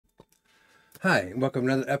Hi, and welcome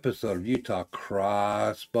to another episode of Utah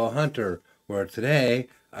Crossbow Hunter, where today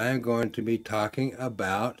I am going to be talking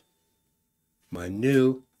about my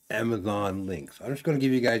new Amazon links. I'm just going to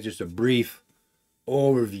give you guys just a brief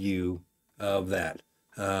overview of that,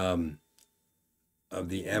 of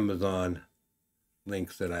the Amazon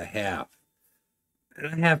links that I have. And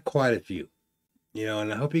I have quite a few,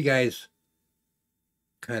 and I hope you guys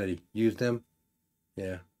kind of use them.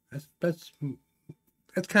 Yeah, that's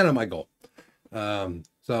kind of my goal.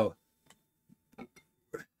 So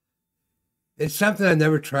it's something I've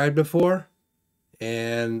never tried before,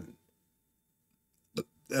 and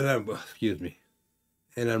excuse me,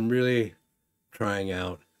 and I'm really trying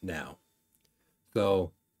out now.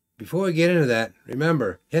 So before we get into that,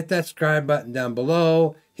 remember, hit that subscribe button down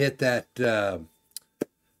below, hit that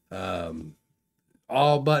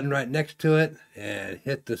all button right next to it, and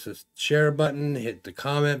hit the share button, hit the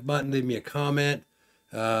comment button, leave me a comment,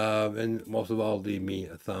 and most of all, leave me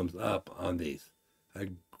a thumbs up on these. I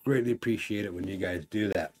greatly appreciate it when you guys do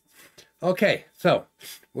that. Okay, so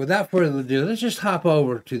without further ado, let's just hop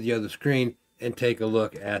over to the other screen and take a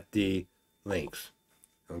look at the links.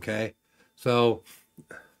 Okay, so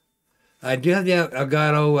I do have the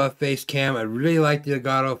Elgato face cam. I really like the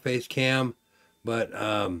Elgato face cam, but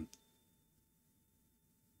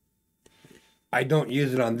I don't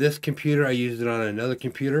use it on this computer. I use it on another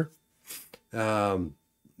computer. Then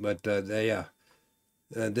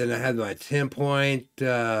I have my 10-point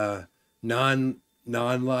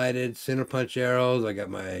non-lighted center punch arrows. I got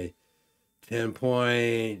my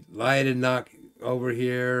 10-point lighted knock over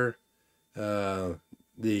here. The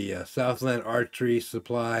Southland Archery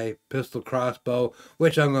Supply pistol crossbow,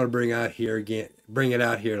 which I'm going to bring it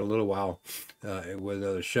out here in a little while with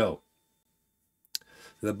another show.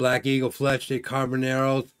 The Black Eagle flechette carbon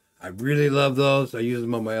arrows, I really love those. I use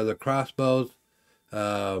them on my other crossbows.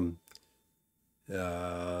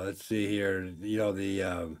 Let's see here.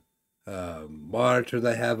 The monitors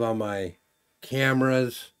I have on my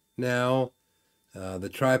cameras now, the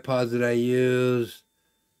tripods that I use,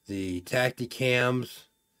 the Tacticams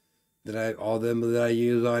that I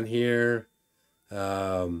use on here,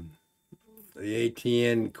 the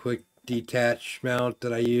ATN quick detach mount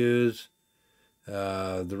that I use,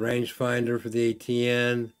 the rangefinder for the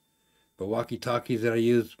ATN, the walkie-talkies that I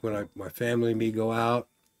use when my family and me go out,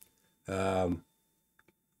 the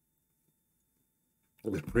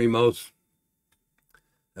Primos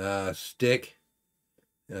stick,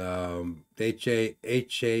 HA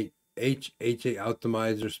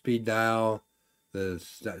optimizer speed dial, the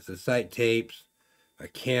sight tapes, my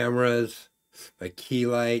cameras, my key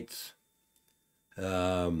lights,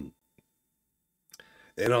 and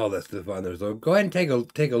all that stuff on there. So go ahead and take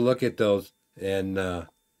a look at those. And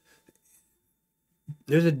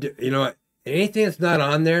anything that's not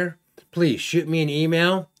on there, please shoot me an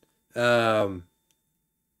email. I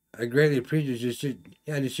greatly appreciate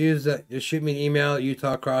it. Just shoot me an email at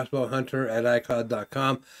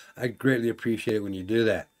utahcrossbowhunter@icloud.com. I greatly appreciate it when you do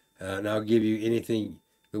that. And I'll give you anything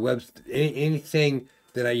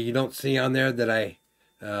that you don't see on there that I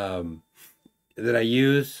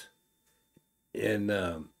use, and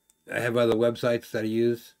I have other websites that I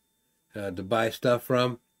use to buy stuff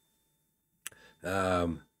from.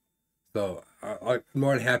 So I'm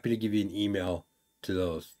more than happy to give you an email to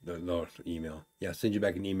those email. Yeah, send you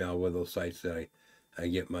back an email with those sites that I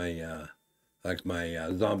get my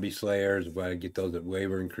zombie slayers. If I get those at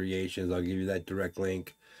Wavering Creations, I'll give you that direct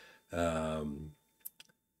link. The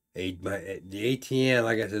ATN,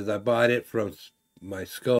 like I said, I bought it from my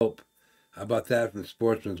scope. I bought that from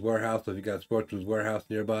Sportsman's Warehouse. So if you got a Sportsman's Warehouse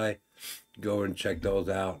nearby, go and check those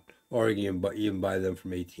out, or you can even buy them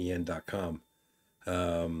from ATN.com,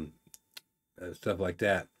 stuff like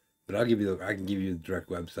that. But I can give you the direct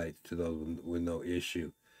websites to those with no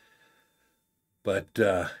issue. But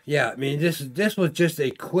yeah, I mean, this was just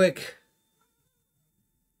a quick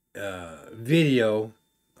video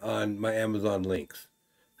on my Amazon links.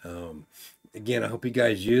 Again, I hope you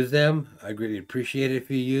guys use them. I greatly appreciate it if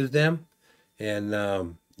you use them. And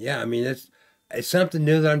yeah, I mean, it's something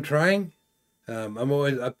new that I'm trying. I'm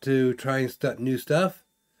always up to trying new stuff.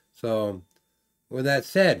 So with that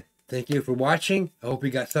said, thank you for watching. I hope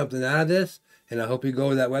you got something out of this, and I hope you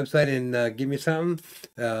go to that website and give me something.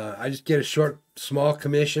 I just get a small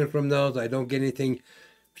commission from those. I don't get anything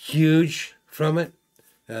huge from it,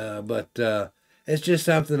 but it's just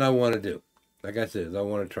something I want to do. Like I said, I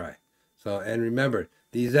want to try. So, and remember,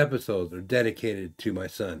 these episodes are dedicated to my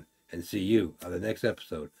son. And see you on the next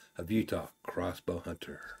episode of Utah Crossbow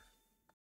Hunter.